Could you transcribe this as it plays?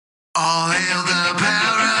All hail the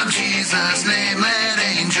power of Jesus' name, let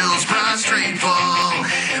angels prostrate fall.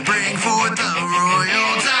 Bring forth the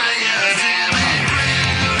royal diadem and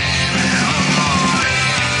crown him Lord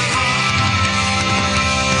of all.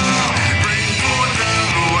 Bring forth the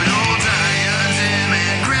royal diadem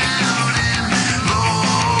and crown him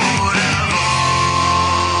Lord of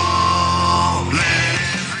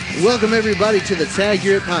all. Welcome everybody to the Tag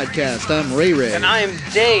Your It podcast. I'm Ray Ray. And I am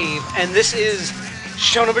Dave, and this is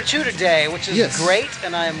show number 2 today, which is Yes. great,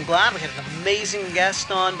 and I am glad we had an amazing guest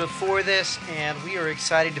on before this, and we are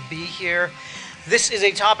excited to be here. This is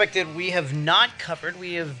a topic that we have not covered.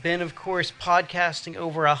 We have been, of course, podcasting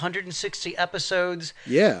over 160 episodes.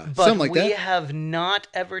 Yeah, but something like we that. have not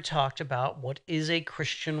ever talked about what is a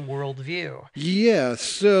Christian worldview. Yeah,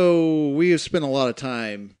 so we have spent a lot of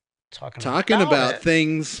time talking about it.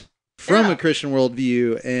 things from Yeah. a Christian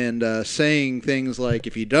worldview and saying things like,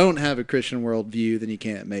 if you don't have a Christian worldview, then you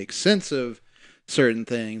can't make sense of certain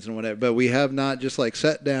things and whatever. But we have not just like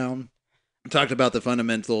sat down and talked about the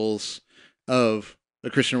fundamentals of a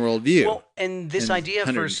Christian worldview. Well, and this in idea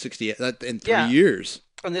 160 in 3 Yeah. years.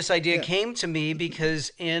 And this idea Yeah. came to me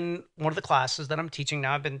because in one of the classes that I'm teaching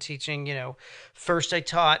now, I've been teaching, first I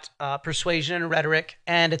taught persuasion and rhetoric.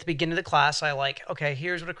 And at the beginning of the class, okay,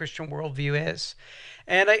 here's what a Christian worldview is.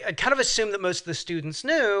 And I kind of assumed that most of the students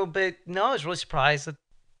knew, but no, I was really surprised that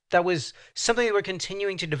that was something that we're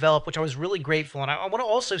continuing to develop, which I was really grateful. And I want to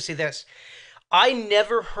also say this. I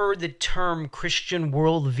never heard the term Christian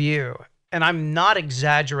worldview, and I'm not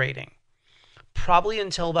exaggerating, probably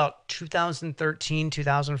until about 2013,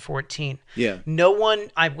 2014. Yeah.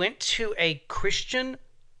 I went to a Christian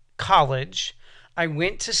college. I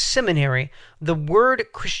went to seminary. The word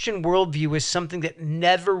Christian worldview is something that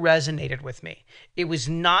never resonated with me. It was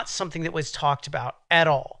not something that was talked about at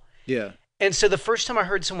all. Yeah. And so the first time I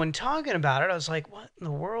heard someone talking about it, I was like, what in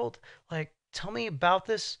the world? Like, tell me about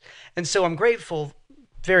this. And so I'm grateful,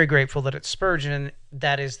 very grateful that it's Spurgeon.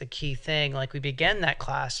 That is the key thing. Like, we began that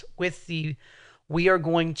class with we are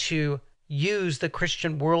going to use the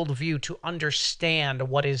Christian worldview to understand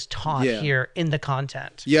what is taught Yeah. here in the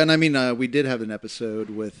content. Yeah, and I mean, we did have an episode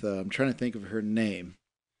with, I'm trying to think of her name.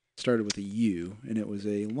 Started with a U, and it was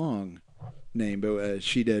a long name, but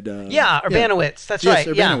she did... Urbanowitz, that's yes,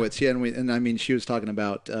 right. Urbanowitz, yeah. And I mean, she was talking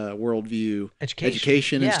about worldview,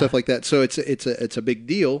 education and Yeah. stuff like that. So it's a big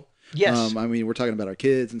deal. Yes. I mean, we're talking about our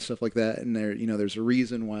kids and stuff like that, and there's a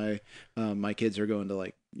reason why my kids are going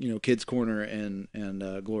to Kids Corner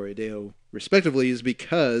and Gloria Deo respectively, is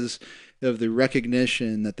because of the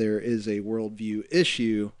recognition that there is a worldview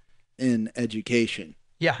issue in education.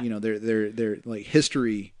 Yeah. They're like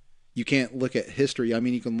history. You can't look at history. I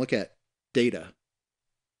mean, you can look at data,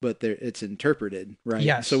 but it's interpreted, right?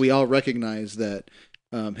 Yes. So we all recognize that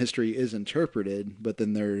history is interpreted, but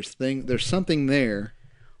then there's something there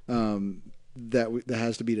that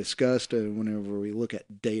has to be discussed whenever we look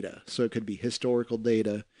at data. So it could be historical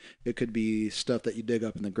data, it could be stuff that you dig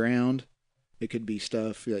up in the ground, it could be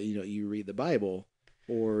stuff that you read the Bible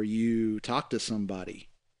or you talk to somebody.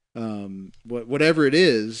 Whatever it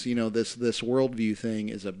is, this worldview thing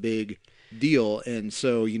is a big deal. And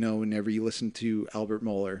so, whenever you listen to Albert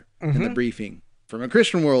Mohler in the briefing from a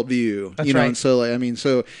Christian worldview, That's right. and so,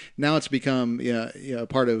 so now it's become a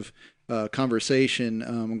part of conversation.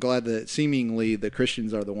 I'm glad that seemingly the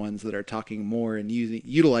Christians are the ones that are talking more and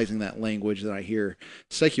utilizing that language that I hear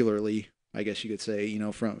secularly, I guess you could say,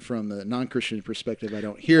 from the non-Christian perspective, I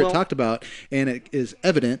don't hear it talked about, and it is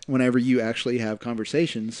evident whenever you actually have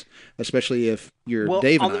conversations, especially if you're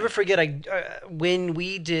Dave and I'll never forget when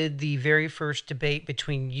we did the very first debate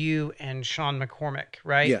between you and Sean McCormick,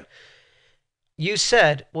 right? Yeah. You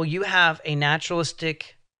said, well, you have a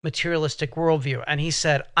naturalistic, materialistic worldview. And he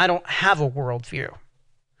said, I don't have a worldview.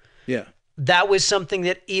 Yeah. That was something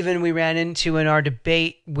that even we ran into in our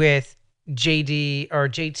debate with JT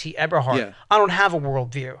Eberhard. Yeah. I don't have a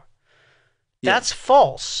worldview. That's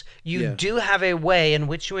false. You do have a way in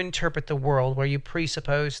which you interpret the world where you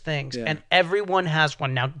presuppose things, and everyone has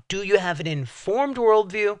one. Now, do you have an informed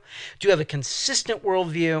worldview? Do you have a consistent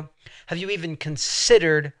worldview? Have you even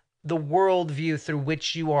considered the worldview through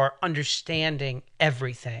which you are understanding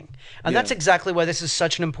everything? And that's exactly why this is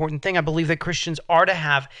such an important thing. I believe that Christians are to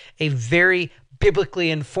have a very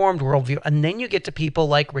biblically informed worldview. And then you get to people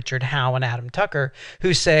like Richard Howe and Adam Tucker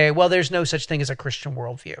who say, well, there's no such thing as a Christian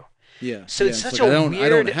worldview. Yeah. So it's such like, a I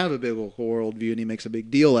don't have a biblical worldview, and he makes a big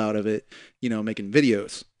deal out of it, making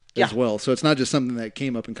videos as well. So it's not just something that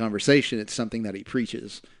came up in conversation. It's something that he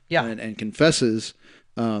preaches and confesses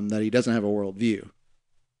that he doesn't have a worldview.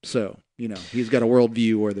 So, he's got a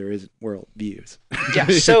worldview where there isn't worldviews. Yeah.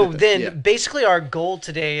 So then basically our goal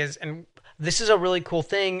today is, and this is a really cool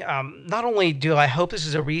thing. Not only do I hope this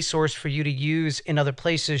is a resource for you to use in other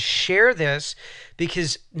places, share this,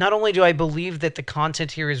 because not only do I believe that the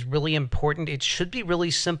content here is really important, it should be really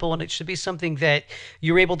simple, and it should be something that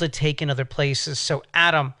you're able to take in other places. So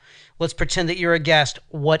Adam, let's pretend that you're a guest.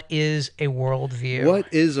 What is a worldview?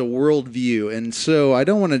 What is a worldview? And so I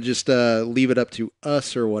don't want to just leave it up to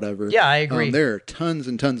us or whatever. Yeah, I agree. There are tons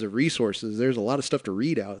and tons of resources. There's a lot of stuff to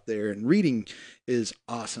read out there, and reading is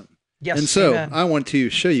awesome. Yes, and so amen. I want to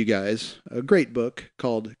show you guys a great book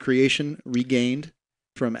called Creation Regained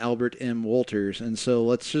from Albert M. Wolters. And so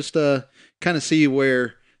let's just kind of see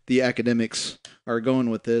where the academics are going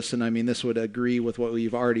with this. And I mean, this would agree with what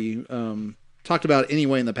we've already talked about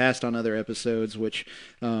anyway in the past on other episodes, which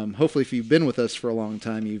hopefully if you've been with us for a long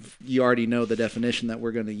time, you already know the definition that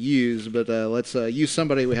we're going to use. But let's use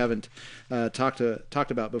somebody we haven't talked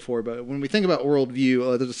about before. But when we think about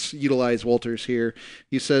worldview, let's utilize Wolters here.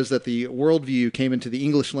 He says that the worldview came into the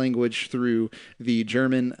English language through the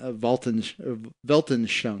German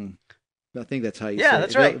Weltanschauung. I think that's how you say it. Yeah,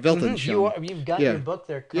 that's right. Weltanschauung. You've got your book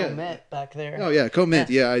there, Comet, back there. Oh, yeah, Comet.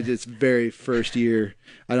 Yeah, it's very first year.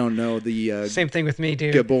 I don't know the... Same thing with me,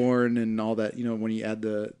 dude. Geboren and all that, when you add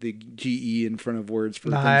the GE in front of words for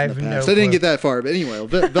things in the past. No I didn't get that far, but anyway,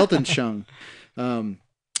 Weltanschauung.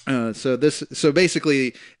 So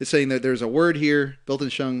basically, it's saying that there's a word here,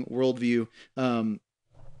 Weltanschauung, worldview.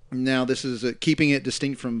 Now, this is keeping it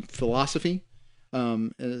distinct from philosophy.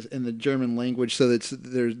 In the German language, so that's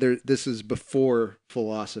this is before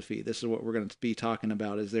philosophy. This is what we're going to be talking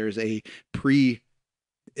about. Is there's a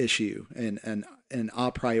pre-issue and an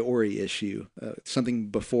a priori issue, something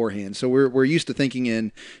beforehand. So we're used to thinking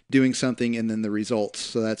in doing something and then the results.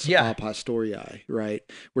 So that's a posteriori, right?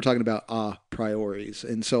 We're talking about a prioris,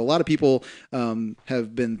 and so a lot of people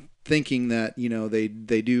have been thinking that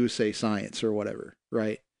they do say science or whatever,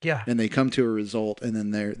 right? Yeah, and they come to a result, and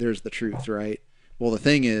then there's the truth, right? Well, the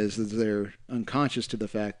thing is they're unconscious to the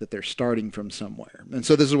fact that they're starting from somewhere. And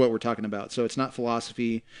so this is what we're talking about. So it's not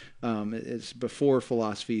philosophy. It's before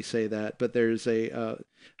philosophy say that, but there's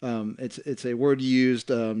it's a word used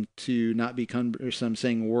to not be cumbersome,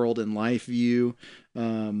 saying world and life view.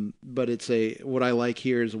 But what I like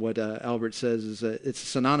here is what Albert says is that it's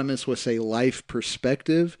synonymous with, say, life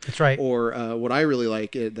perspective. That's right. Or what I really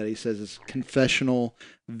like that he says is confessional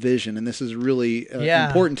vision, and this is really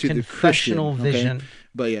important to the Christian. Confessional vision. Okay?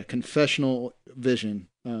 But yeah, confessional vision,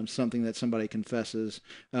 something that somebody confesses.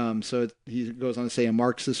 So he goes on to say a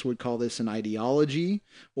Marxist would call this an ideology,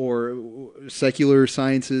 or secular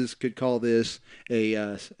sciences could call this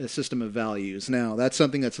a system of values. Now, that's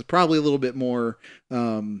something that's probably a little bit more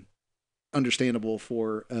understandable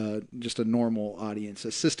for just a normal audience,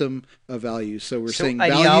 a system of values. So we're saying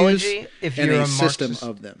ideology, values if and you're a a system Marxist,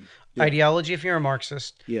 of them. Yeah. Ideology if you're a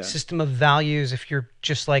Marxist. Yeah. System of values if you're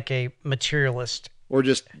just like a materialist. Or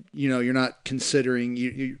just, you're not considering,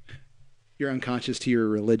 you're unconscious to your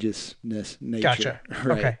religiousness nature. Gotcha.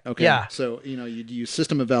 Right. Okay. Yeah. So, you use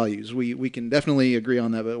system of values. We can definitely agree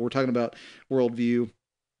on that, but we're talking about worldview,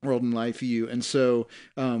 world and life view. And so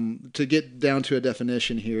to get down to a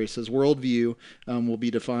definition here, it says worldview will be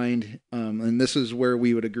defined, and this is where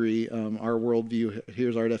we would agree, our worldview,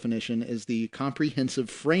 here's our definition, is the comprehensive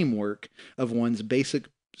framework of one's basic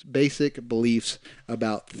beliefs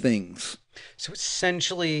about things. So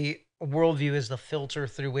essentially, worldview is the filter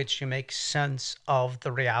through which you make sense of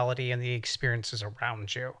the reality and the experiences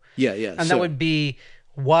around you. Yeah. And that would be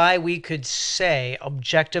why we could say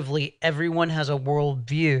objectively everyone has a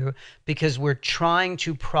worldview, because we're trying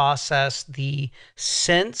to process the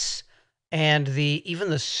sense and even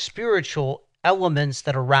the spiritual elements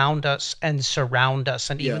that around us and surround us.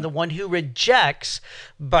 And even the one who rejects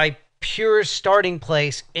by pure starting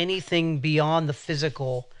place anything beyond the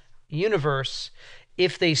physical universe,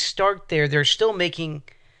 if they start there, they're still making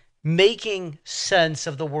sense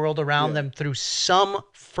of the world around them through some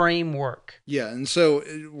framework. Yeah, and so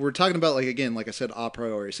we're talking about, like I said, a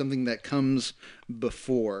priori, something that comes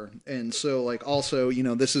before. And so, also,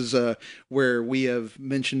 this is where we have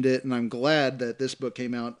mentioned it, and I'm glad that this book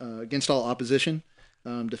came out, Against All Opposition.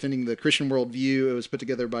 Defending the Christian Worldview. It was put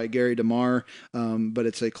together by Gary DeMar, but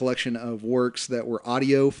it's a collection of works that were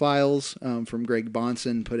audio files from Greg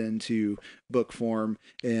Bahnsen put into book form.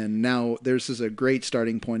 And now this is a great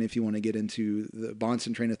starting point if you want to get into the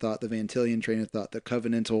Bahnsen train of thought, the Van Tillian train of thought, the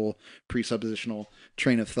covenantal presuppositional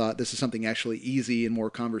train of thought. This is something actually easy and more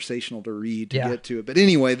conversational to read to get to it. But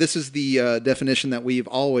anyway, this is the definition that we've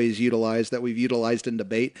always utilized, that we've utilized in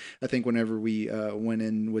debate. I think whenever we went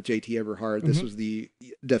in with J.T. Eberhard, this was the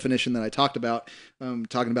definition that I talked about,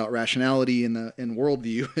 talking about rationality in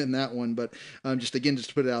worldview in that one. But just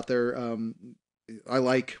to put it out there, I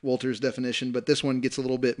like Walter's definition, but this one gets a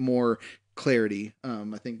little bit more clarity.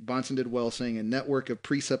 I think Bonson did well saying a network of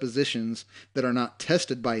presuppositions that are not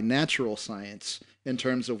tested by natural science, in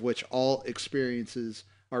terms of which all experiences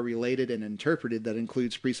are related and interpreted, that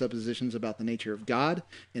includes presuppositions about the nature of God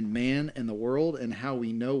and man and the world and how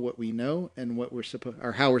we know what we know and what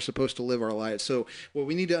how we're supposed to live our lives. So what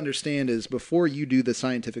we need to understand is, before you do the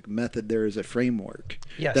scientific method, there is a framework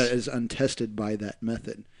that is untested by that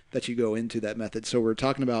method, that you go into that method. So we're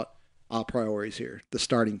talking about a priorities here, the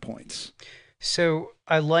starting points. So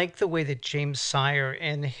I like the way that James Sire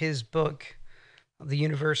in his book, The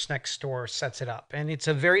Universe Next Door, sets it up. And it's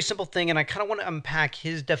a very simple thing, and I kind of want to unpack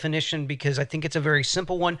his definition because I think it's a very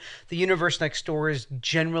simple one. The Universe Next Door is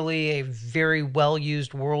generally a very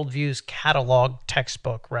well-used worldviews catalog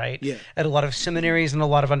textbook, right? Yeah. At a lot of seminaries and a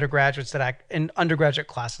lot of undergraduates in undergraduate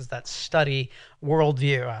classes that study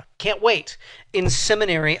worldview. Can't wait. In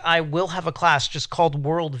seminary, I will have a class just called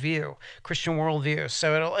Worldview, Christian Worldview.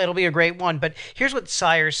 So it'll be a great one. But here's what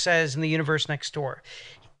Sire says in The Universe Next Door.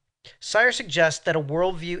 Sire suggests that a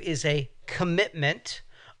worldview is a commitment,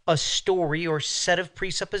 a story or set of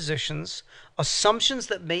presuppositions, assumptions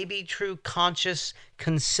that may be true, conscious,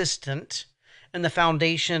 consistent, and the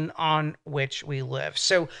foundation on which we live.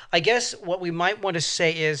 So I guess what we might want to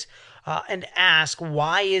say is, and ask,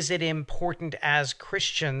 why is it important as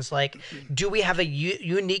Christians? Like, do we have a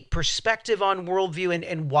unique perspective on worldview,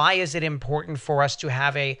 and why is it important for us to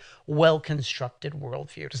have a well-constructed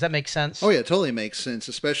worldview? Does that make sense? Oh yeah, it totally makes sense,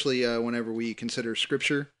 especially whenever we consider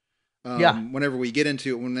Scripture. Whenever we get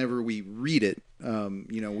into it, whenever we read it,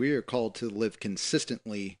 we are called to live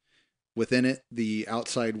consistently within it. The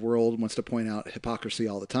outside world wants to point out hypocrisy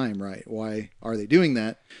all the time, right? Why are they doing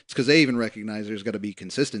that? It's because they even recognize there's got to be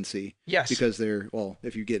consistency. Yes. Because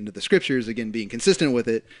if you get into the Scriptures, again, being consistent with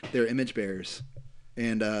it, they're image bearers.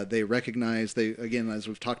 And they recognize, again, as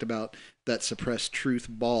we've talked about, that suppressed truth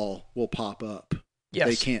ball will pop up. Yes.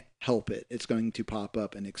 They can't help it. It's going to pop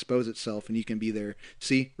up and expose itself, and you can be there.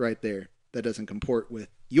 See, right there. That doesn't comport with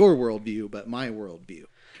your worldview, but my worldview.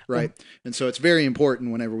 Right. And so it's very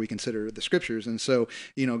important whenever we consider the Scriptures. And so,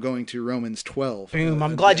 going to Romans 12. Boom.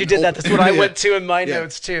 I'm glad you did that. That's what I went to in my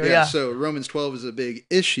notes too. Yeah. So Romans 12 is a big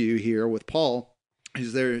issue here with Paul.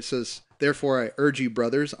 It says, therefore I urge you,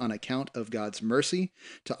 brothers, on account of God's mercy,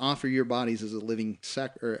 to offer your bodies as living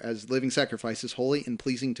sacrifices, holy and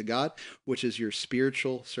pleasing to God, which is your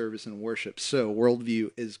spiritual service and worship. So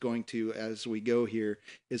worldview is going to, as we go here,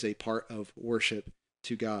 is a part of worship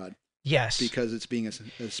to God. Yes. Because it's being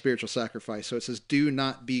a spiritual sacrifice. So it says, do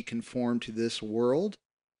not be conformed to this world,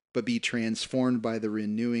 but be transformed by the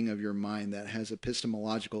renewing of your mind. That has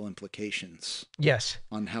epistemological implications. Yes.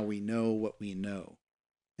 On how we know what we know.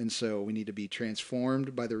 And so we need to be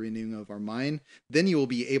transformed by the renewing of our mind. Then you will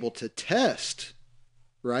be able to test,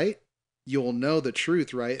 right? You'll know the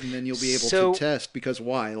truth, right? And then you'll be able to test, because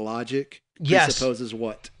why? Logic presupposes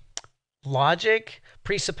what? Logic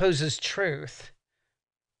presupposes truth.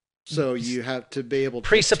 So you have to be able to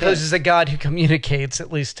presupposes a God who communicates,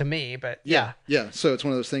 at least to me, but yeah. So it's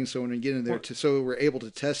one of those things. So when we get in there, so we're able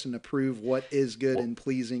to test and approve what is good and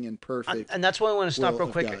pleasing and perfect. And that's why I want to stop real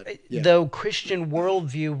quick. Though Christian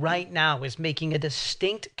worldview right now is making a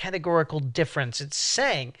distinct categorical difference. It's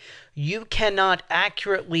saying you cannot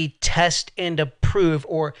accurately test and approve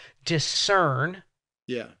or discern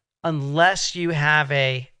unless you have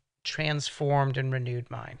a transformed and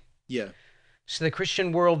renewed mind. Yeah. So the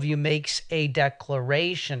Christian worldview makes a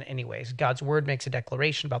declaration, anyways. God's word makes a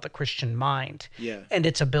declaration about the Christian mind and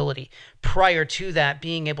its ability. Prior to that,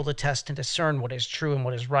 being able to test and discern what is true and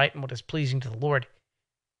what is right and what is pleasing to the Lord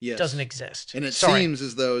doesn't exist. And it seems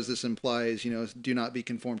as though, as this implies, do not be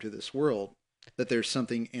conformed to this world, that there's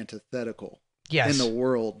something antithetical in the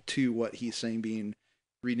world to what he's saying, being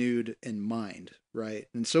renewed in mind, right?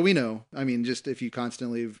 And so we know, just if you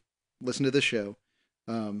constantly listen to the show,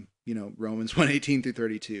 Romans 1:18 through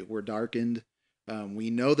 32, we're darkened. We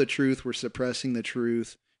know the truth. We're suppressing the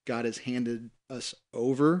truth. God has handed us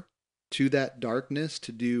over to that darkness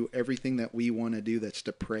to do everything that we want to do that's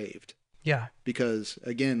depraved. Yeah. Because,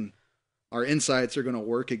 again, our insides are going to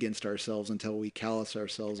work against ourselves until we callous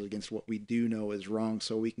ourselves against what we do know is wrong,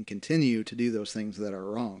 so we can continue to do those things that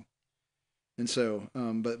are wrong. And so,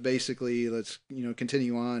 but basically, let's,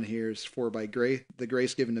 continue on here. Is for by the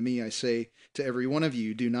grace given to me, I say to every one of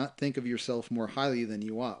you, do not think of yourself more highly than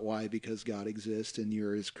you ought. Why? Because God exists and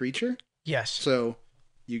you're his creature. Yes. So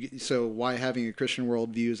why having a Christian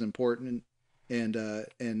worldview is important, and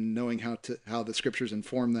knowing how the Scriptures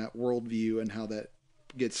inform that worldview and how that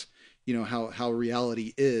gets, how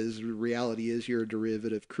reality is. Reality is you're a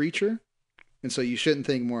derivative creature. And so you shouldn't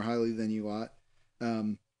think more highly than you ought.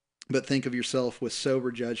 But think of yourself with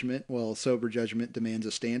sober judgment. Well, sober judgment demands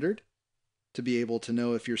a standard to be able to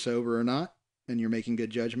know if you're sober or not, and you're making good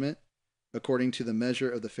judgment according to the measure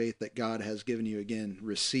of the faith that God has given you. Again,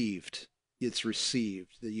 received. It's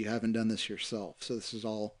received, that you haven't done this yourself. So this is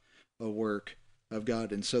all a work of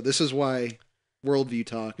God. And so this is why worldview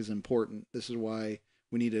talk is important. This is why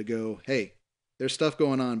we need to go, hey, there's stuff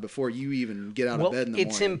going on before you even get out of bed in the morning.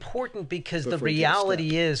 It's important because the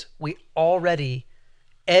reality is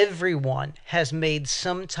everyone has made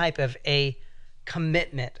some type of a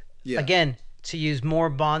commitment. Yeah. Again, to use more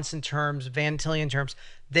Bonson terms, Van Tillian terms,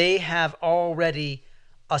 they have already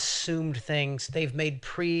assumed things. They've made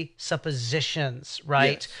presuppositions,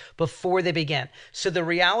 right? Yes. Before they began. So the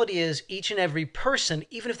reality is each and every person,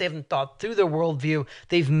 even if they haven't thought through their worldview,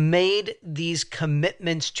 they've made these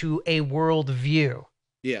commitments to a worldview.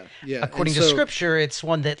 Yeah, yeah. According to Scripture, it's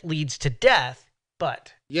one that leads to death,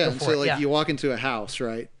 but... Yeah, and so you walk into a house,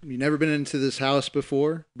 right? You've never been into this house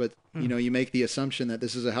before, but you make the assumption that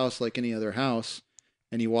this is a house like any other house,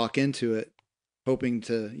 and you walk into it hoping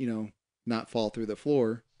to, not fall through the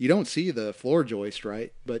floor. You don't see the floor joist,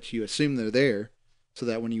 right? But you assume they're there so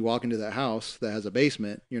that when you walk into that house that has a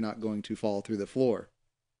basement, you're not going to fall through the floor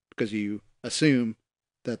because you assume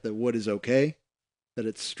that the wood is okay, that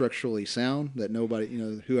it's structurally sound, that nobody,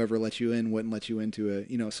 whoever let you in wouldn't let you into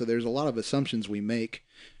so there's a lot of assumptions we make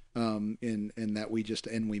in that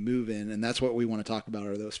we move in, and that's what we want to talk about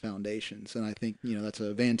are those foundations. And I think that's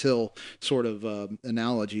a Van Til sort of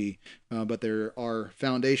analogy, but there are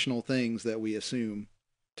foundational things that we assume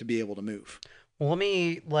to be able to move. Well, let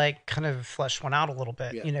me kind of flesh one out a little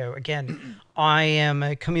bit. Yeah. Again, I am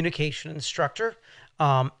a communication instructor.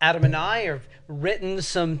 Adam and I have written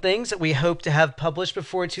some things that we hope to have published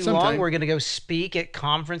before too long. We're going to go speak at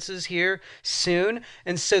conferences here soon.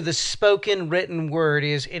 And so the spoken written word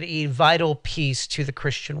is a vital piece to the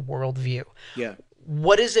Christian worldview. Yeah.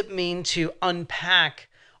 What does it mean to unpack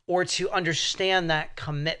or to understand that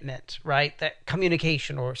commitment, right? That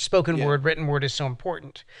communication or spoken word, written word is so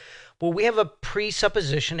important. Well, we have a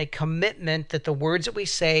presupposition, a commitment that the words that we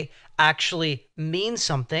say actually mean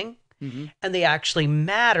something. Mm-hmm. And they actually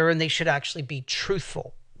matter, and they should actually be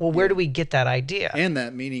truthful. Well, where do we get that idea? And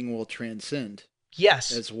that meaning will transcend.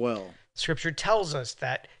 Yes. As well. Scripture tells us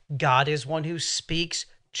that God is one who speaks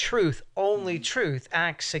truth, only truth.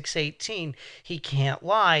 Acts 6:18. He can't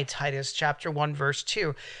lie. Titus chapter 1, verse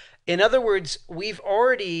 2. In other words, we've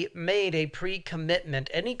already made a pre-commitment.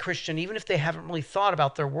 Any Christian, even if they haven't really thought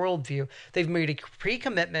about their worldview, they've made a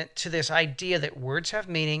pre-commitment to this idea that words have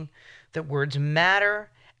meaning, that words matter,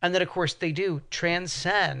 and that, of course, they do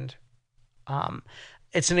transcend.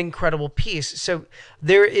 It's an incredible piece. So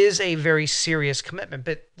there is a very serious commitment.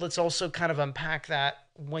 But let's also kind of unpack that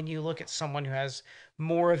when you look at someone who has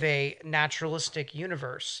more of a naturalistic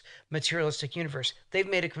universe, materialistic universe. They've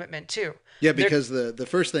made a commitment too. Yeah, because the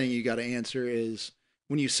first thing you got to answer is,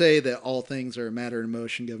 when you say that all things are matter and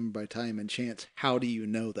motion governed by time and chance, how do you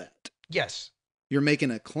know that? Yes. You're making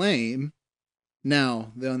a claim.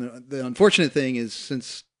 Now, the unfortunate thing is,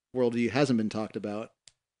 since worldview hasn't been talked about,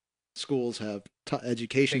 schools have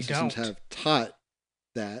education systems have taught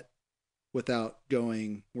that without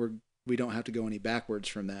going we don't have to go any backwards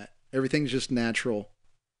from that. Everything's just natural.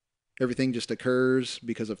 Everything just occurs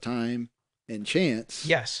because of time and chance.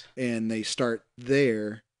 Yes. And they start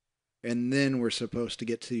there, and then we're supposed to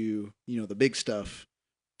get to the big stuff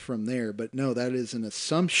from there. But no, that is an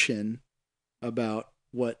assumption about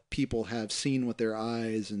what people have seen with their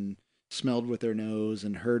eyes and smelled with their nose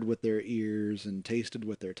and heard with their ears and tasted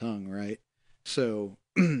with their tongue, right? So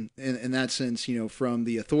in that sense, from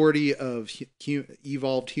the authority of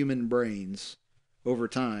evolved human brains over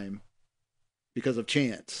time, because of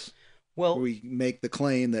chance, we make the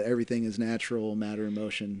claim that everything is natural, matter,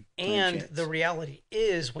 motion, and chance. The reality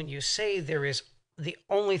is, when you say there is the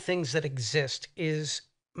only things that exist is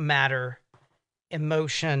matter,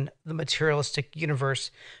 emotion, the materialistic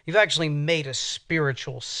universe, you've actually made a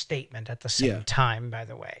spiritual statement at the same time, by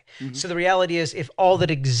the way. Mm-hmm. So the reality is, if all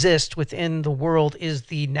that exists within the world is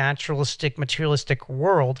the naturalistic, materialistic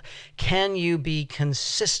world, can you be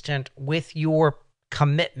consistent with your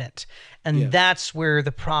commitment? And that's where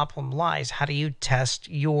the problem lies. How do you test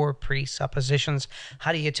your presuppositions?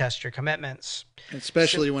 How do you test your commitments?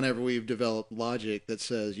 Especially whenever we've developed logic that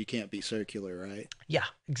says you can't be circular, right? Yeah,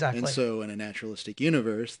 exactly. And so in a naturalistic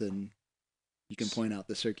universe, then you can point out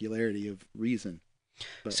the circularity of reason.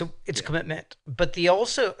 But, So it's commitment. But the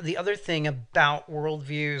other thing about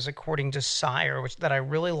worldviews, according to Sire, which that I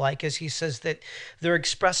really like, is he says that they're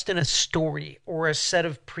expressed in a story or a set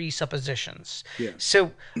of presuppositions. Yeah.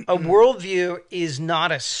 So a worldview is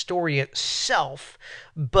not a story itself,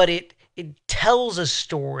 but it tells a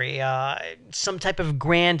story, some type of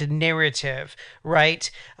grand narrative,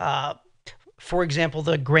 right? For example,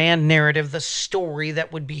 the grand narrative, the story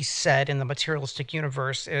that would be said in the materialistic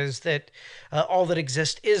universe is that all that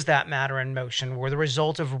exists is that matter in motion. We're the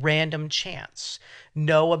result of random chance.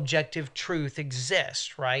 No objective truth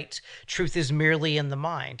exists, right? Truth is merely in the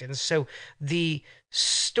mind. And so the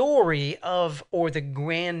story of, or the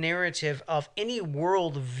grand narrative of any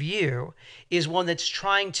worldview is one that's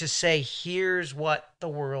trying to say, here's what the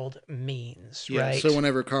world means, right? So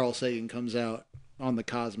whenever Carl Sagan comes out on the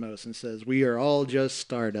cosmos and says, we are all just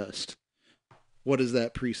stardust, what does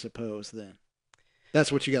that presuppose then?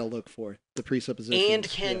 That's what you got to look for, the presuppositions. And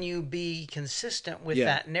can you be consistent with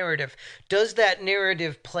that narrative? Does that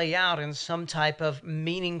narrative play out in some type of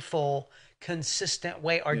meaningful, consistent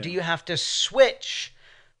way? Or do you have to switch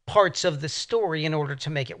parts of the story in order to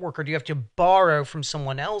make it work? Or do you have to borrow from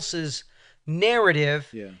someone else's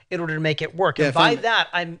narrative in order to make it work? And by that,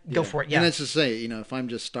 go for it. Yeah. And that's to say, if I'm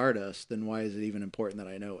just stardust, then why is it even important that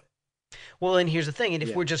I know it? Well, and here's the thing. And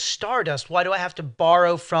if we're just stardust, why do I have to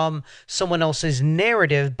borrow from someone else's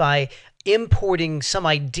narrative by importing some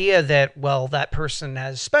idea that, well, that person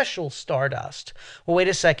has special stardust? Well, wait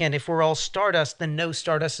a second. If we're all stardust, then no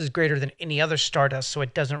stardust is greater than any other stardust, so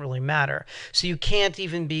it doesn't really matter. So you can't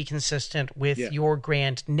even be consistent with your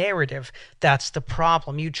grand narrative. That's the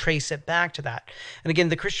problem. You trace it back to that. And again,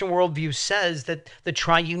 the Christian worldview says that the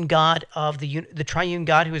triune God the triune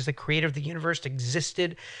God who is the creator of the universe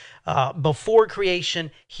existed before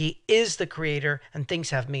creation. He is the creator, and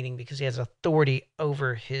things have meaning because he has authority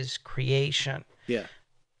over his creation. Yeah.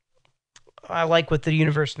 I like what the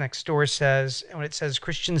Universe Next Door says, when it says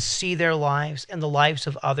Christians see their lives and the lives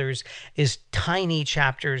of others as tiny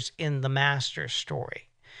chapters in the master story.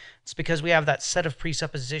 It's because we have that set of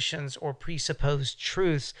presuppositions or presupposed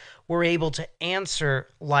truths, we're able to answer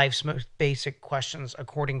life's most basic questions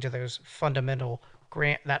according to those fundamental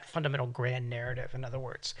grand narrative. In other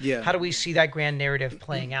words, how do we see that grand narrative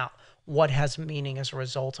playing out? What has meaning as a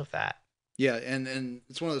result of that? Yeah, and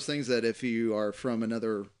it's one of those things that if you are from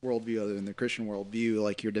another worldview other than the Christian worldview,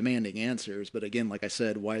 like, you're demanding answers. But again, like I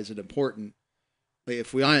said, why is it important? Like,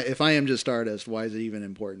 if I am just stardust, why is it even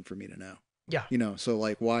important for me to know? Yeah. So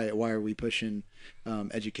like, why are we pushing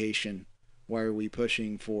education? Why are we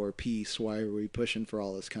pushing for peace? Why are we pushing for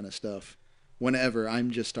all this kind of stuff? Whenever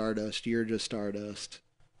I'm just stardust, you're just stardust.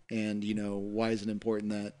 And, why is it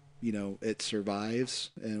important that, it survives?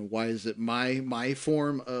 And why is it my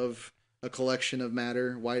form of a collection of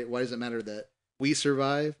matter? Why does it matter that we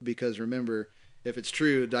survive? Because remember, if it's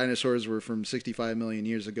true, dinosaurs were from 65 million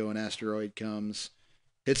years ago, an asteroid comes,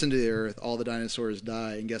 hits into the earth, all the dinosaurs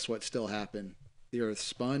die, and guess what still happened? The earth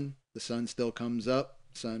spun, the sun still comes up,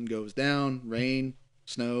 sun goes down, rain,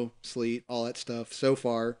 snow, sleet, all that stuff so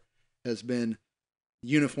far has been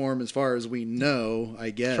uniform as far as we know,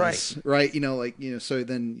 I guess. Right? So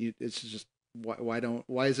then it's just, why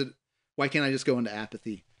can't I just go into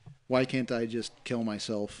apathy? Why can't I just kill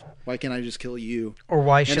myself? Why can't I just kill you? Or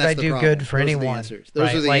why should I do good for anyone?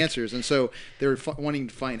 Those are the answers. And so they're wanting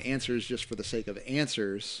to find answers just for the sake of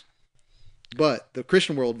answers. But the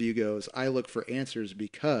Christian worldview goes, I look for answers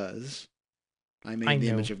because I'm in the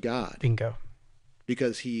image of God. Bingo.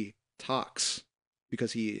 Because he talks.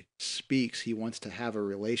 Because he speaks, he wants to have a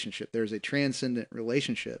relationship. There's a transcendent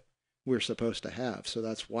relationship we're supposed to have. So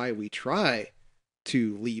that's why we try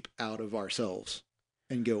to leap out of ourselves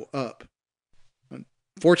and go up.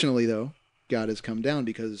 Unfortunately, though, God has come down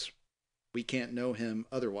because we can't know him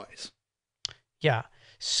otherwise. Yeah.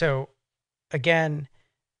 So, again,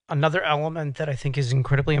 another element that I think is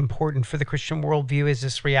incredibly important for the Christian worldview is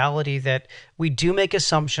this reality that we do make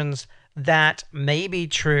assumptions that may be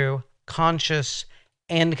true, conscious,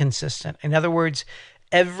 and consistent. In other words,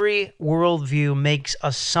 every worldview makes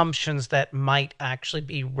assumptions that might actually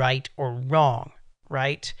be right or wrong,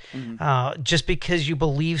 right? Mm-hmm. Just because you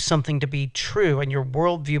believe something to be true and your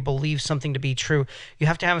worldview believes something to be true, you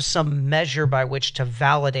have to have some measure by which to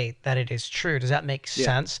validate that it is true. Does that make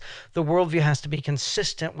sense? The worldview has to be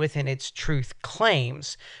consistent within its truth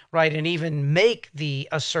claims, right? And even make the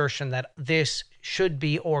assertion that this should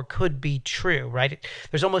be or could be true, right?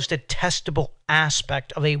 There's almost a testable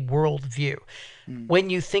aspect of a worldview. When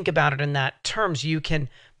you think about it in that terms, you can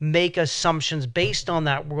make assumptions based on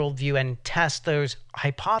that worldview and test those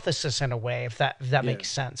hypotheses in a way, if that makes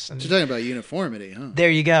sense. And so you're talking about uniformity, huh?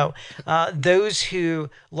 there you go. Those who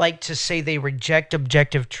like to say they reject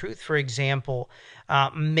objective truth, for example,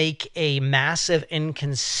 make a massive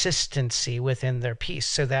inconsistency within their piece.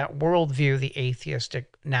 So that worldview, the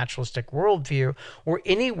atheistic, naturalistic worldview, or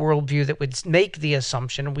any worldview that would make the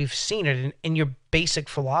assumption, and we've seen it in your basic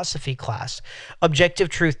philosophy class, objective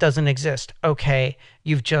truth doesn't exist. Okay,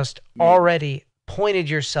 you've just already pointed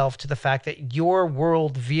yourself to the fact that your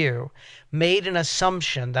worldview made an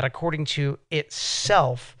assumption that according to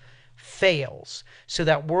itself fails. So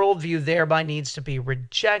that worldview thereby needs to be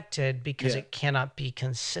rejected because it cannot be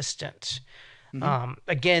consistent.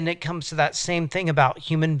 Again, it comes to that same thing about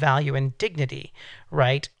human value and dignity,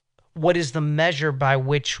 right? What is the measure by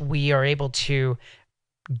which we are able to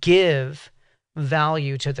give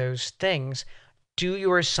value to those things? Do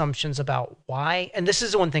your assumptions about why, and this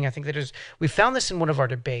is the one thing I think that is, we found this in one of our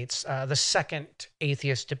debates, the second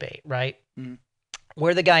atheist debate, right?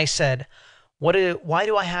 Where the guy said, why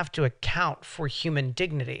do I have to account for human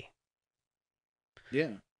dignity?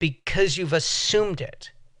 Yeah. Because you've assumed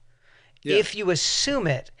it. Yeah. If you assume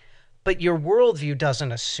it, but your worldview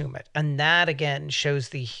doesn't assume it, and that again shows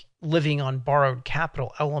the living on borrowed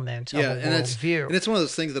capital element of a worldview. And it's one of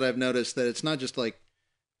those things that I've noticed that it's not just like,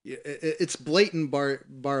 it's blatant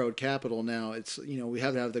borrowed capital now. It's, we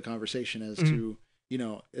have to have the conversation as to,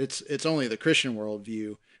 it's only the Christian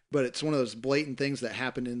worldview, but it's one of those blatant things that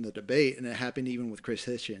happened in the debate, and it happened even with Chris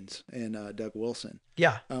Hitchens and Doug Wilson.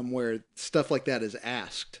 Yeah. Where stuff like that is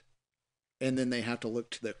asked, and then they have to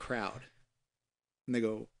look to the crowd. And they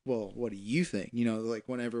go, well, what do you think? Like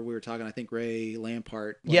whenever we were talking, I think Ray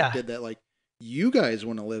Lampart did that, like, you guys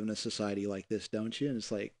want to live in a society like this, don't you? And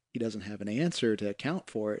it's like, he doesn't have an answer to account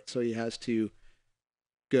for it. So he has to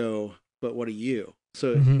go, but what do you?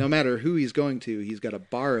 So no matter who he's going to, he's got to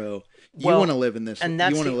borrow. You want to live in this. And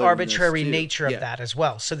that's the arbitrary nature of that as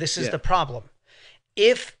well. So this is the problem.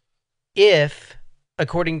 If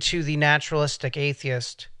according to the naturalistic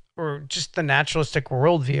atheist, or just the naturalistic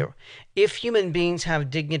worldview, if human beings have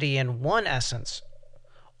dignity in one essence,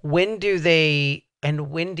 when do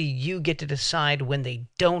you get to decide when they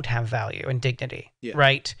don't have value and dignity,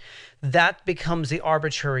 right? That becomes the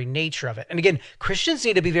arbitrary nature of it. And again, Christians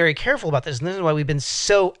need to be very careful about this. And this is why we've been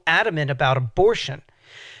so adamant about abortion.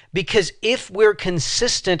 Because if we're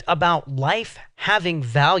consistent about life having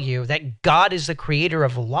value, that God is the creator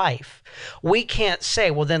of life, we can't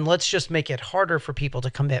say, well, then let's just make it harder for people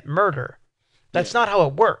to commit murder. That's not how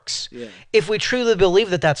it works. Yeah. If we truly believe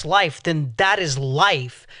that that's life, then that is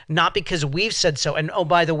life, not because we've said so. And oh,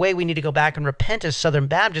 by the way, we need to go back and repent as Southern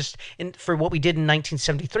Baptists for what we did in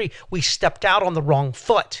 1973. We stepped out on the wrong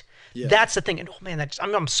foot. Yeah. That's the thing. And oh man,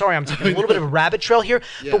 I'm sorry, I'm taking a little bit of a rabbit trail here.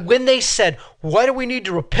 Yeah. But when they said, why do we need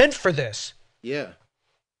to repent for this? Yeah.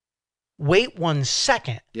 Wait 1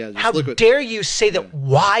 second. Yeah, how dare you say that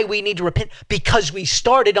why we need to repent? Because we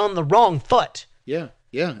started on the wrong foot. Yeah.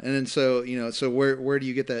 Yeah, and then so so where do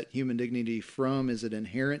you get that human dignity from? Is it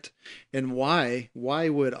inherent? And why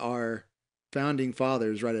would our founding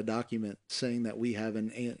fathers write a document saying that we have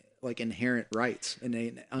inherent rights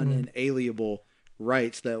and unalienable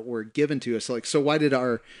rights that were given to us? Like, so why did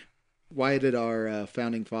our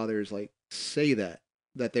founding fathers say that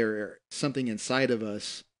there's something inside of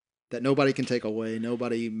us that nobody can take away,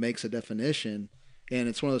 nobody makes a definition, and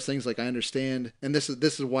it's one of those things. Like, I understand, and this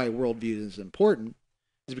is why worldview is important.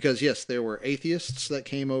 Is because, yes, there were atheists that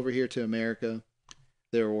came over here to America.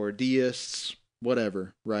 There were deists,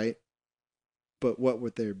 whatever, right? But what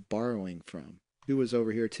were they borrowing from? Who was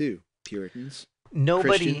over here too? Puritans? Nobody.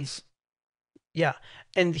 Christians? Yeah.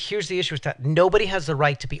 And here's the issue with that. Nobody has the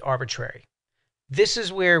right to be arbitrary. This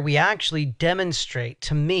is where we actually demonstrate,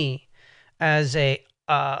 to me, as a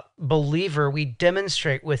believer, we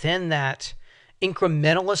demonstrate within that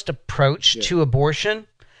incrementalist approach to abortion,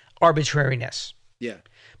 arbitrariness. Yeah.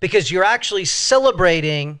 Because you're actually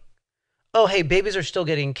celebrating, oh, hey, babies are still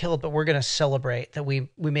getting killed, but we're going to celebrate that we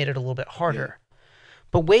made it a little bit harder. Yeah.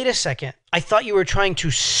 But wait a second. I thought you were trying to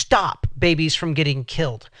stop babies from getting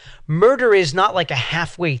killed. Murder is not like a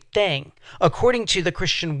halfway thing. According to the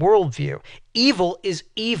Christian worldview, evil is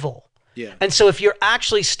evil. Yeah. And so if you're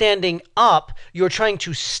actually standing up, you're trying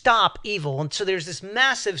to stop evil. And so there's this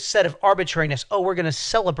massive set of arbitrariness. Oh, we're going to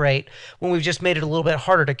celebrate when we've just made it a little bit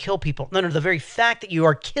harder to kill people. No, the very fact that you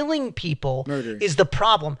are killing people is the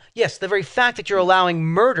problem. Yes, the very fact that you're allowing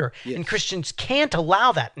murder. Yes. And Christians can't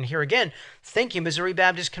allow that. And here again, thank you, Missouri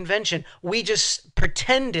Baptist Convention. We just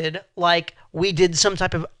pretended like we did some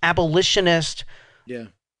type of abolitionist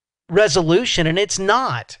resolution, and it's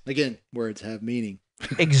not. Again, words have meaning.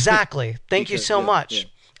 Exactly. Thank you so much. Yeah.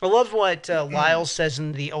 I love what Lyle says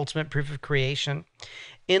in The Ultimate Proof of Creation.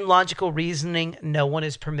 In logical reasoning, no one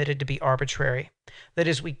is permitted to be arbitrary. That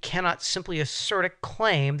is, we cannot simply assert a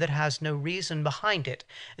claim that has no reason behind it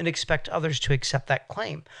and expect others to accept that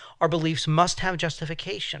claim. Our beliefs must have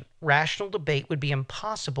justification. Rational debate would be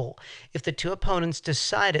impossible if the two opponents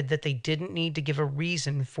decided that they didn't need to give a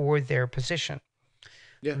reason for their position.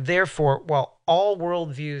 Yeah. Therefore, while all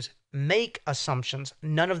worldviews make assumptions,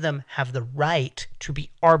 none of them have the right to be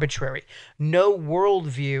arbitrary. No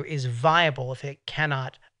worldview is viable if it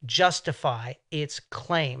cannot justify its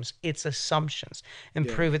claims, its assumptions, and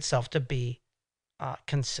prove itself to be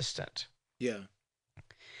consistent. Yeah.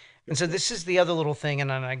 And so this is the other little thing,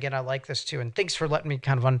 and again, I like this too. And thanks for letting me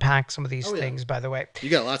kind of unpack some of these things, by the way. You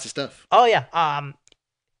got lots of stuff. Oh, yeah.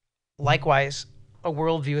 Likewise, a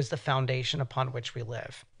worldview is the foundation upon which we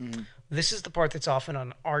live. Mm-hmm. This is the part that's often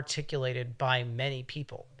unarticulated by many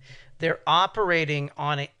people. They're operating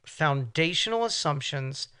on foundational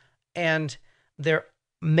assumptions, and they're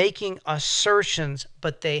making assertions,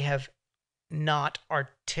 but they have not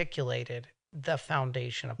articulated the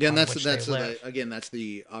foundation upon which they live. Again, that's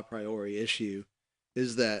the a priori issue,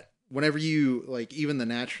 is that whenever you, like, even the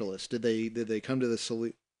naturalists, did they come to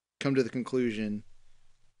the conclusion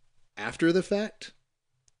after the fact?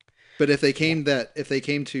 But if they came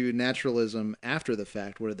to naturalism after the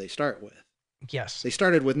fact, what did they start with? Yes. They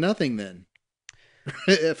started with nothing then.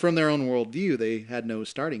 From their own worldview, they had no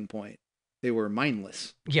starting point. They were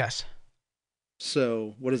mindless. Yes.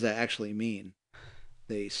 So what does that actually mean?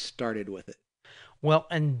 They started with it. Well,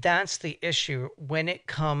 and that's the issue when it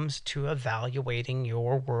comes to evaluating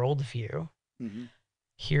your worldview. Mm-hmm.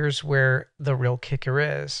 Here's where the real kicker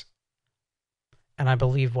is. And I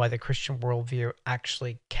believe why the Christian worldview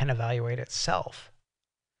actually can evaluate itself.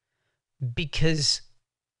 Because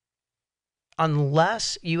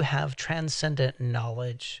unless you have transcendent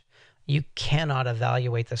knowledge, you cannot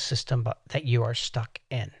evaluate the system that you are stuck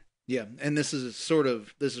in. Yeah, and this is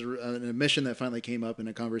an admission that finally came up in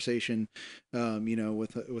a conversation,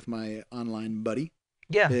 with my online buddy.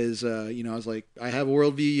 Yeah, is I was like, I have a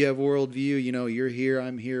worldview, you have a worldview. You're here,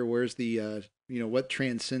 I'm here. Where's the what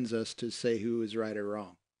transcends us to say who is right or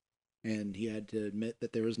wrong? And he had to admit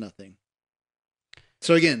that there was nothing.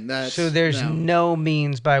 So again, there's no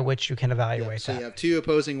means by which you can evaluate that. So you have two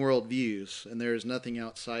opposing worldviews, and there is nothing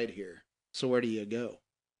outside here. So where do you go?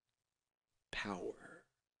 Power.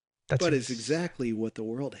 It's exactly what the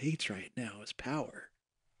world hates right now is power.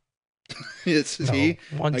 It's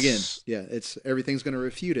everything's going to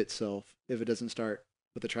refute itself if it doesn't start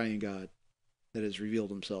with the triune God that has revealed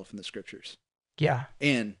himself in the scriptures. Yeah.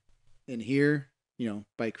 And in here,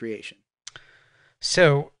 by creation.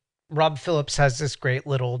 So Rob Phillips has this great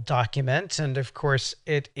little document, and of course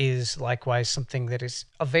it is likewise something that is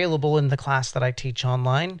available in the class that I teach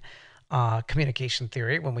online, communication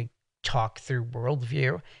theory, when we talk through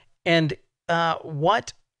worldview. And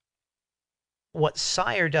what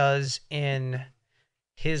Sire does in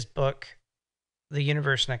his book, The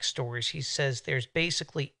Universe Next Door, is he says there's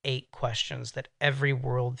basically 8 questions that every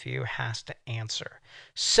worldview has to answer.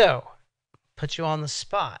 So, put you on the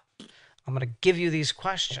spot. I'm going to give you these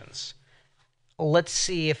questions. Let's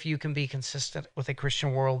see if you can be consistent with a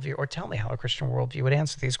Christian worldview, or tell me how a Christian worldview would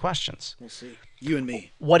answer these questions. We'll see. You and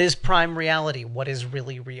me. What is prime reality? What is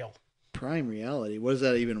really real? Prime reality? What does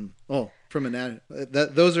that even... Oh,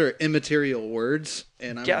 those are immaterial words,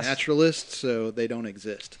 and I'm a naturalist, so they don't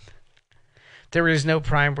exist. There is no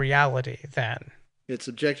prime reality, then. It's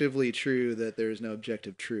objectively true that there is no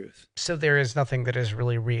objective truth. So there is nothing that is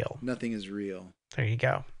really real. Nothing is real. There you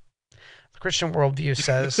go. The Christian worldview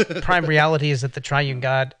says prime reality is that the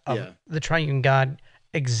triune God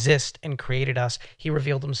exists and created us. He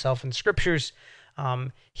revealed himself in scriptures.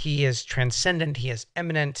 He is transcendent. He is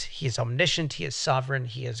immanent. He is omniscient. He is sovereign.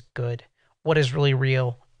 He is good. What is really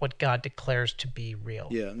real? What God declares to be real.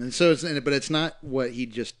 Yeah, and so it's not what he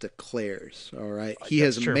just declares. All right, he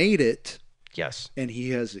has made it. Yes, and he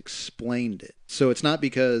has explained it. So it's not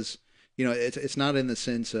because it's not in the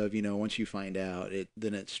sense of once you find out it,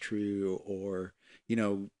 then it's true, or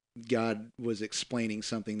God was explaining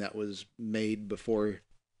something that was made before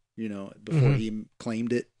he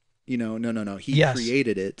claimed it. No. He Yes.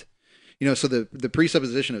 created it. So the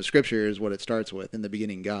presupposition of Scripture is what it starts with. In the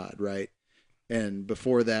beginning, God, right? And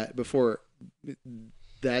before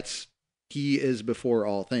that's he is before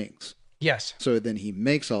all things. Yes. So then he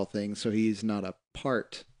makes all things. So he's not a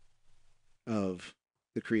part of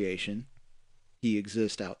the creation. He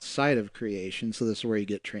exists outside of creation. So this is where you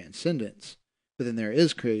get transcendence. But then there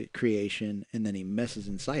is creation, and then he messes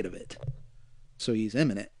inside of it. So he's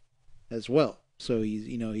immanent as well. So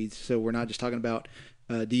so we're not just talking about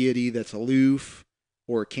a deity that's aloof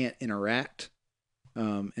or can't interact.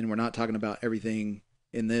 And we're not talking about everything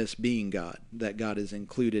in this being God, that God is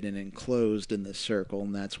included and enclosed in this circle.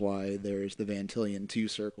 And that's why there's the Van Tillian two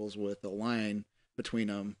circles with a line between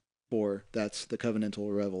them, that's the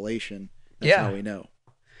covenantal revelation. That's how we know.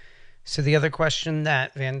 So the other question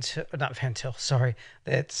that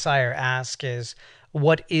that Sire asks is,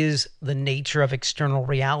 what is the nature of external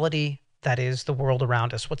reality? That is the world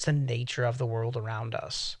around us. What's the nature of the world around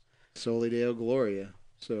us? Soli Deo Gloria.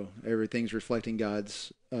 So everything's reflecting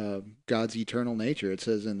God's eternal nature. It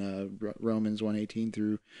says in Romans 1:18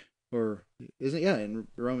 through, in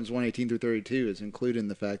Romans 1:18 through 32 is included in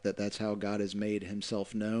the fact that that's how God has made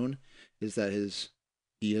himself known, is that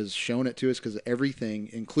he has shown it to us, because everything,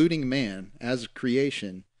 including man as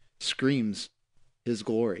creation, screams his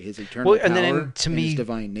glory, his eternal power, and his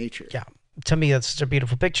divine nature. Yeah, to me, that's such a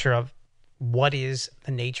beautiful picture of what is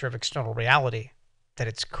the nature of external reality. That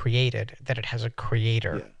it's created, that it has a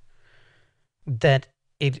creator, that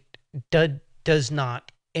it does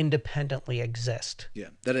not independently exist. Yeah,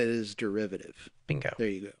 that it is derivative. Bingo. There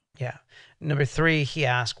you go. Yeah. Number 3, he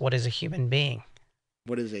asked, what is a human being?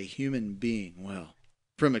 What is a human being? Well,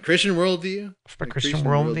 from a Christian worldview? From a Christian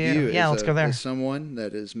worldview? Yeah, let's go there. Someone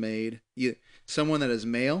that is someone that is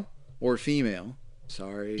male or female.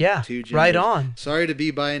 Sorry. Yeah, two genders. right on. Sorry to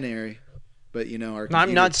be binary. But,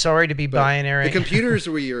 I'm not sorry to be binary. The computers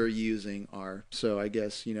we are using are. So I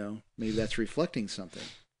guess, maybe that's reflecting something.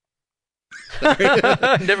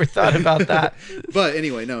 I never thought about that. But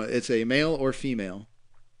anyway, no, it's a male or female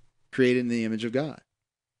created in the image of God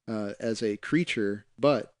as a creature,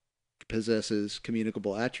 but possesses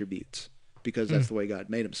communicable attributes because that's the way God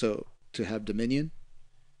made them. So to have dominion,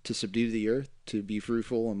 to subdue the earth, to be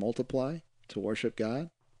fruitful and multiply, to worship God,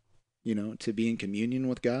 to be in communion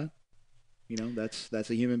with God. That's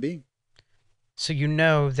a human being. So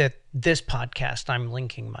that this podcast, I'm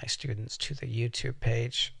linking my students to the YouTube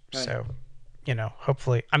page. Right. So,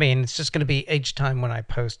 hopefully, it's just going to be each time when I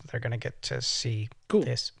post, they're going to get to see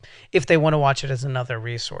this if they want to watch it as another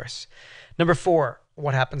resource. Number 4,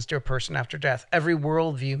 what happens to a person after death? Every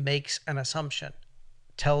worldview makes an assumption,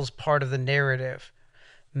 tells part of the narrative,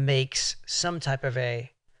 makes some type of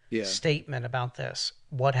a statement about this.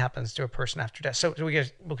 What happens to a person after death? So we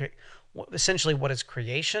get, essentially, what is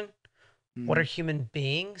creation? What are human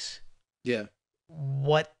beings? Yeah.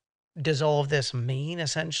 What does all of this mean,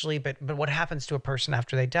 essentially? But what happens to a person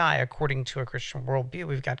after they die? According to a Christian worldview,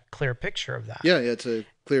 we've got a clear picture of that. Yeah, it's a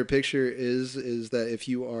clear picture is that if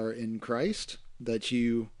you are in Christ, that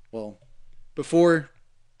before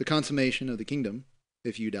the consummation of the kingdom,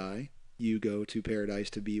 if you die, you go to paradise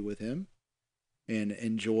to be with him and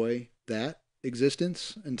enjoy that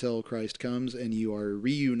existence until Christ comes and you are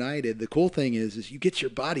reunited. The cool thing is you get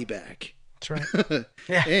your body back. That's right.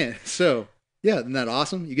 Yeah. And so, isn't that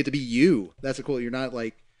awesome? You get to be you. That's a cool. You're not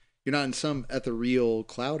in some ethereal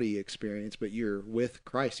cloudy experience, but you're with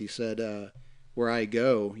Christ. He said, where I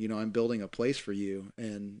go, I'm building a place for you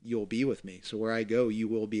and you'll be with me. So where I go, you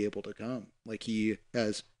will be able to come. Like he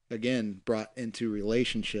has, again, brought into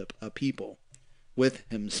relationship a people with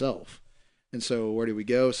himself. And so where do we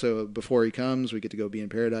go? So before he comes, we get to go be in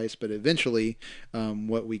paradise. But eventually,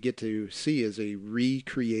 what we get to see is a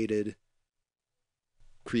recreated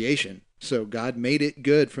creation. So God made it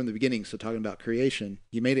good from the beginning. So talking about creation,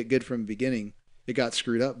 he made it good from the beginning. It got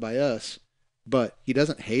screwed up by us. But he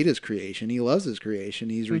doesn't hate his creation. He loves his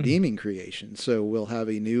creation. He's redeeming creation. So we'll have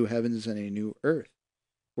a new heavens and a new earth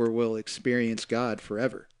where we'll experience God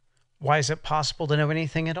forever. Why is it possible to know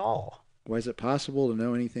anything at all? Why is it possible to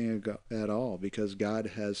know anything at all? Because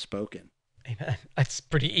God has spoken. Amen. That's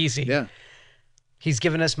pretty easy. Yeah. He's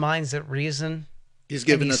given us minds that reason. He's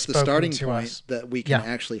given us the starting point that we can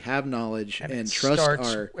actually have knowledge and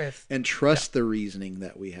trust the reasoning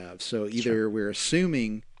that we have. So either we're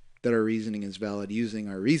assuming that our reasoning is valid using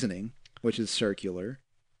our reasoning, which is circular,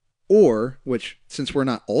 or since we're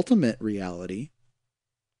not ultimate reality,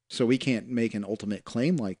 so we can't make an ultimate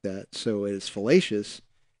claim like that. So it is fallacious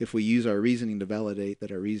if we use our reasoning to validate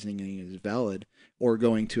that our reasoning is valid, or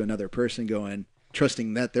going to another person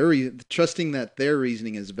trusting that their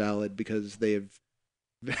reasoning is valid because they've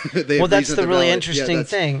Well, that's the really interesting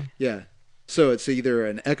thing. Yeah. So it's either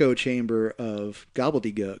an echo chamber of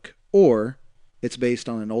gobbledygook, or it's based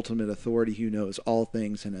on an ultimate authority who knows all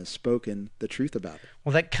things and has spoken the truth about it.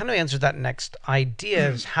 Well, that kind of answers that next idea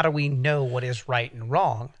is how do we know what is right and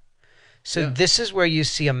wrong? So this is where you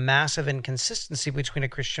see a massive inconsistency between a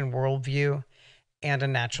Christian worldview and a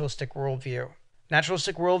naturalistic worldview.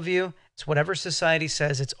 Naturalistic worldview, it's whatever society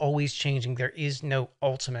says, it's always changing. There is no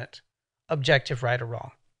ultimate objective right or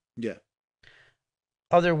wrong. Yeah.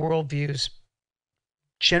 Other worldviews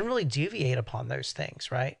generally deviate upon those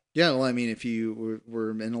things, right? Yeah, well, I mean, if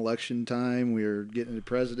we're in election time, we're getting a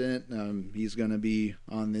president, he's going to be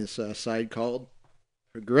on this side called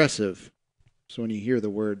progressive. So when you hear the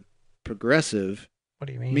word progressive, what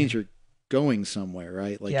do you mean? It means you're going somewhere,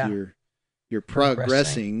 right? Like you're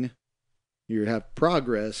progressing. You have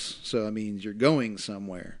progress, so that means you're going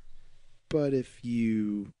somewhere. But if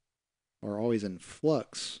you are always in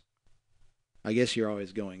flux, I guess you're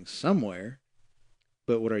always going somewhere.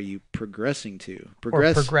 But what are you progressing to?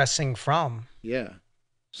 Or progressing from. Yeah.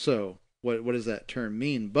 So what does that term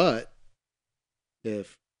mean? But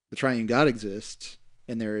if the triune God exists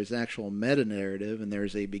and there is actual meta-narrative and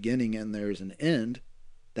there's a beginning and there's an end,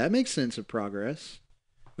 that makes sense of progress.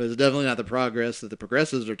 But it's definitely not the progress that the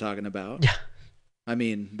progressives are talking about. Yeah. I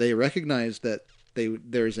mean, they recognize that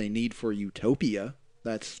there's a need for utopia.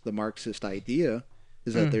 That's the Marxist idea,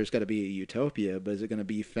 is that there's got to be a utopia, but is it going to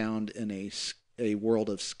be found in a world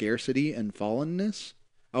of scarcity and fallenness?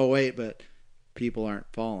 Oh, wait, but people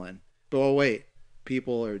aren't fallen. But oh, wait,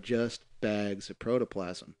 people are just bags of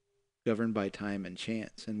protoplasm governed by time and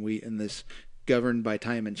chance. And we, in this governed by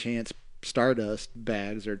time and chance, stardust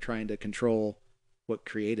bags are trying to control what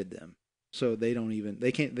created them. So they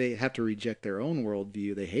have to reject their own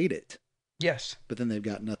worldview. They hate it. Yes. But then they've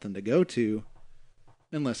got nothing to go to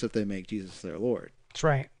unless if they make Jesus their Lord. That's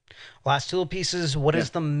right. Last two little pieces. What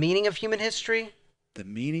is the meaning of human history? The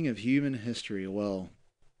meaning of human history. Well,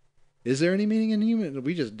 is there any meaning in human?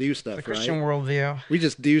 We just do stuff, the Christian right? worldview. We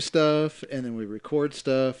just do stuff, and then we record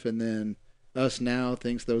stuff, and then us now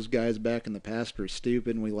thinks those guys back in the past were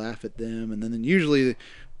stupid, and we laugh at them, and then usually,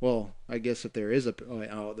 well, I guess if there is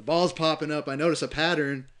the ball's popping up, I notice a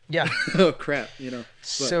pattern. Yeah. Oh crap,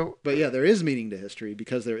 But yeah, there is meaning to history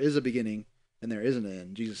because there is a beginning and there is an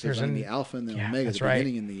end. Jesus says, "I'm the Alpha and the Omega, the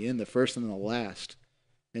beginning and the end, the first and the last."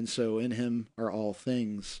 And so in Him are all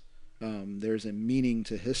things. There's a meaning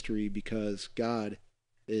to history because God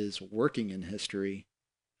is working in history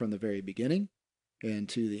from the very beginning and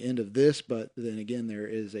to the end of this. But then again, there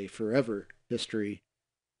is a forever history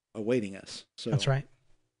awaiting us. So that's right.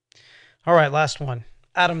 All right, last one.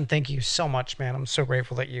 Adam, thank you so much, man. I'm so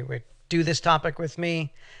grateful that you would do this topic with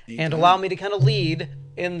me and allow me to kind of lead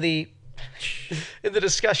in the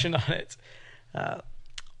discussion on it.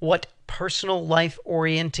 What personal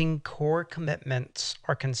life-orienting core commitments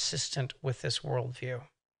are consistent with this worldview?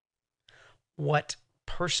 What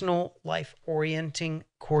personal life-orienting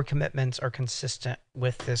core commitments are consistent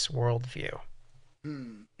with this worldview?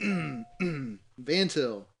 Van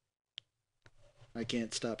Til. I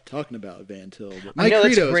can't stop talking about Van Til. But I know,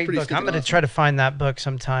 it's a great book. I'm going to try to find that book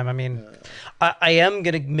sometime. I mean, I am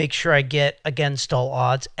going to make sure I get Against All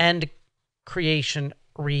Odds and Creation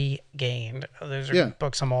Regained. Those are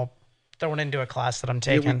books I'm all throwing into a class that I'm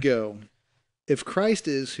taking. Here we go. If Christ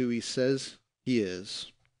is who He says He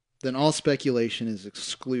is, then all speculation is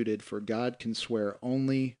excluded, for God can swear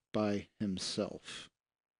only by Himself.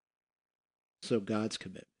 So God's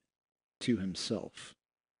commitment to Himself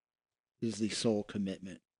is the sole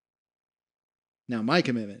commitment. Now, my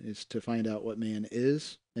commitment is to find out what man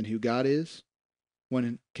is and who God is.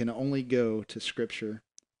 One can only go to Scripture.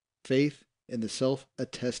 Faith in the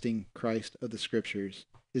self-attesting Christ of the Scriptures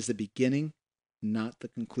is the beginning, not the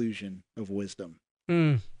conclusion of wisdom.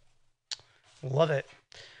 Love it.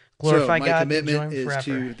 Glorify God. My commitment is forever.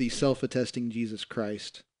 to the self-attesting Jesus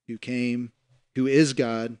Christ, who came, who is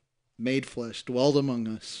God, made flesh, dwelled among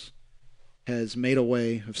us, has made a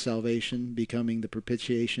way of salvation, becoming the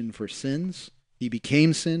propitiation for sins. He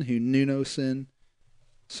became sin, who knew no sin,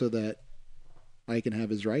 so that I can have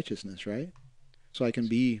His righteousness, right? So I can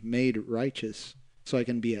be made righteous, so I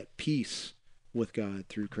can be at peace with God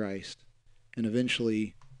through Christ, and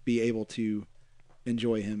eventually be able to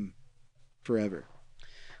enjoy Him forever.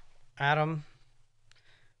 Adam,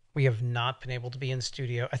 we have not been able to be in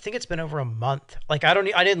studio. I think it's been over a month. Like I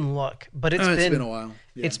didn't look, but it's been a while.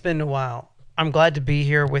 Yeah. It's been a while. I'm glad to be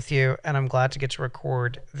here with you, and I'm glad to get to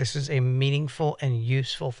record. This is a meaningful and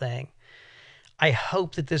useful thing. I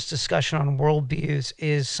hope that this discussion on worldviews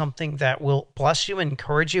is something that will bless you,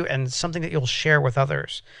 encourage you, and something that you'll share with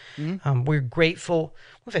others. We're grateful.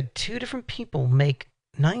 We've had 2 different people make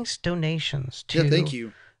nice donations to thank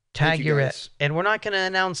you. Tag Your It. And we're not going to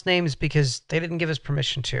announce names because they didn't give us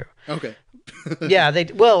permission to. Okay. Yeah,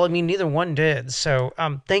 well, I mean, neither one did. So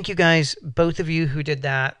thank you guys, both of you who did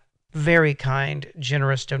that. Very kind,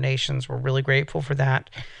 generous donations. We're really grateful for that.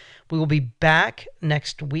 We will be back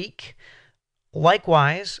next week.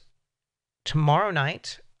 Likewise, tomorrow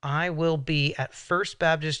night, I will be at First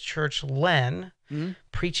Baptist Church Len,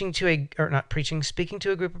 speaking to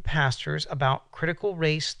a group of pastors about critical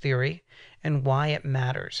race theory and why it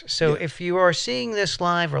matters. So if you are seeing this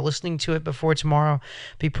live or listening to it before tomorrow,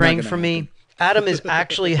 be praying for me. Adam has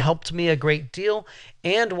actually helped me a great deal.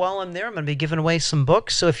 And while I'm there, I'm going to be giving away some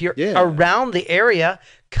books. So if you're around the area,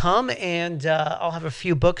 come and I'll have a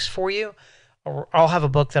few books for you. Or I'll have a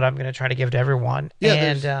book that I'm going to try to give to everyone. Yeah,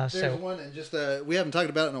 and there's one, and just we haven't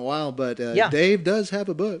talked about it in a while, but Dave does have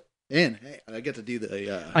a book. And hey, I get to do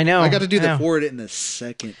the. I know. I got to do the forward in the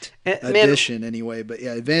second edition anyway. But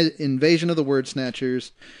yeah, Invasion of the Word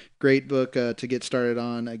Snatchers, great book to get started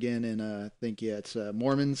on. Again, in I think it's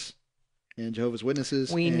Mormons and Jehovah's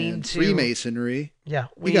Witnesses and Freemasonry. Yeah,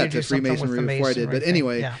 we got to Freemasonry before I did. But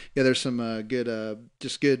anyway, there's some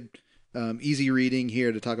good, easy reading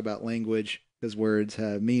here to talk about language because words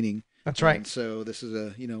have meaning. That's right. And so this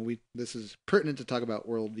is this is pertinent to talk about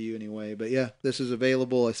worldview anyway. But yeah, this is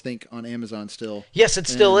available, I think, on Amazon still. Yes, it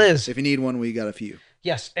still is. If you need one, we got a few.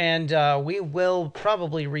 Yes, and we will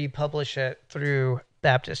probably republish it through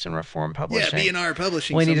Baptist and Reformed Publishing. Yeah, B&R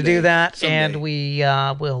Publishing. We need to do that, and we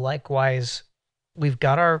will likewise. We've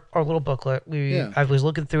got our little booklet. I was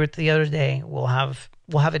looking through it the other day. We'll have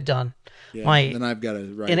it done. Yeah, and then I've got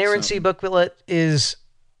to write inerrancy booklet is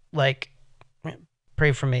like,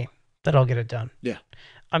 pray for me that I'll get it done. Yeah.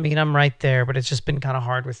 I mean, I'm right there, but it's just been kind of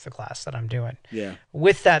hard with the class that I'm doing. Yeah.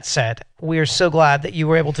 With that said, we are so glad that you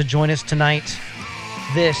were able to join us tonight.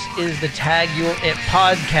 This is the Tag Your It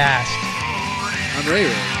podcast. I'm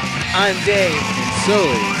Ray. I'm Dave. And so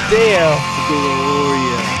Dale.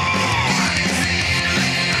 Gloria.